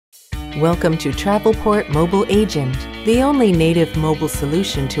Welcome to Travelport Mobile Agent, the only native mobile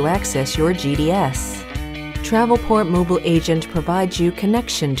solution to access your GDS. Travelport Mobile Agent provides you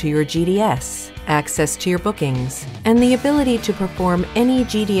connection to your GDS, access to your bookings, and the ability to perform any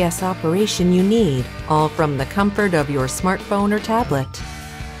GDS operation you need, all from the comfort of your smartphone or tablet.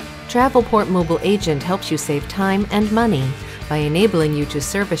 Travelport Mobile Agent helps you save time and money by enabling you to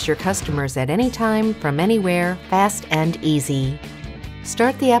service your customers at any time, from anywhere, fast and easy.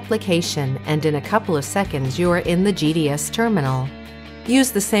 Start the application, and in a couple of seconds you are in the GDS terminal. Use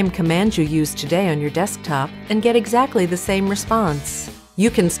the same command you used today on your desktop and get exactly the same response.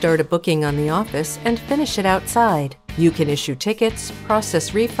 You can start a booking on the office and finish it outside. You can issue tickets,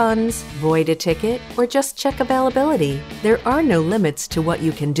 process refunds, void a ticket, or just check availability. There are no limits to what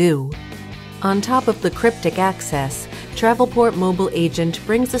you can do. On top of the cryptic access, Travelport Mobile Agent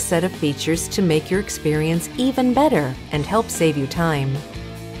brings a set of features to make your experience even better and help save you time.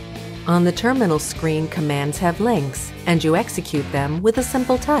 On the terminal screen, commands have links, and you execute them with a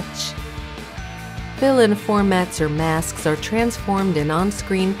simple touch. Fill-in formats or masks are transformed in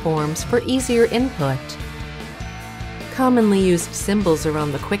on-screen forms for easier input. Commonly used symbols are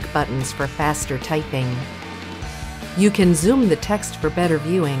on the quick buttons for faster typing. You can zoom the text for better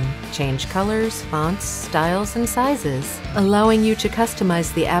viewing, change colors, fonts, styles, and sizes, allowing you to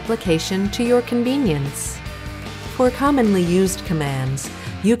customize the application to your convenience. For commonly used commands,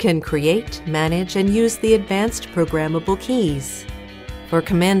 you can create, manage, and use the advanced programmable keys. For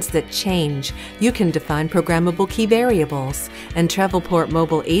commands that change, you can define programmable key variables, and Travelport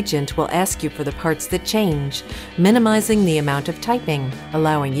Mobile Agent will ask you for the parts that change, minimizing the amount of typing,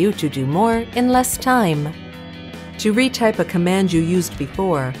 allowing you to do more in less time. To retype a command you used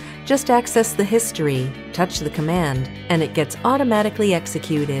before, just access the history, touch the command, and it gets automatically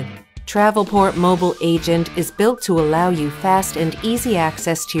executed. Travelport Mobile Agent is built to allow you fast and easy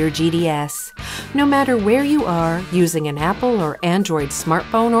access to your GDS. No matter where you are, using an Apple or Android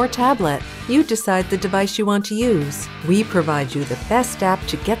smartphone or tablet, you decide the device you want to use. We provide you the best app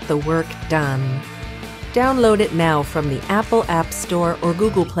to get the work done. Download it now from the Apple App Store or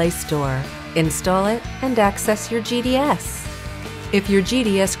Google Play Store. Install it and access your GDS. If your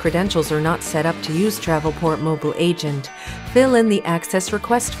GDS credentials are not set up to use Travelport Mobile Agent, fill in the access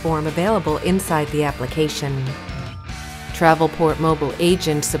request form available inside the application. Travelport Mobile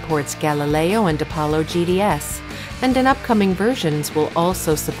Agent supports Galileo and Apollo GDS, and in upcoming versions will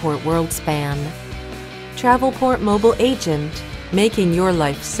also support Worldspan. Travelport Mobile Agent, making your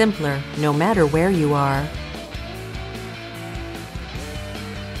life simpler no matter where you are.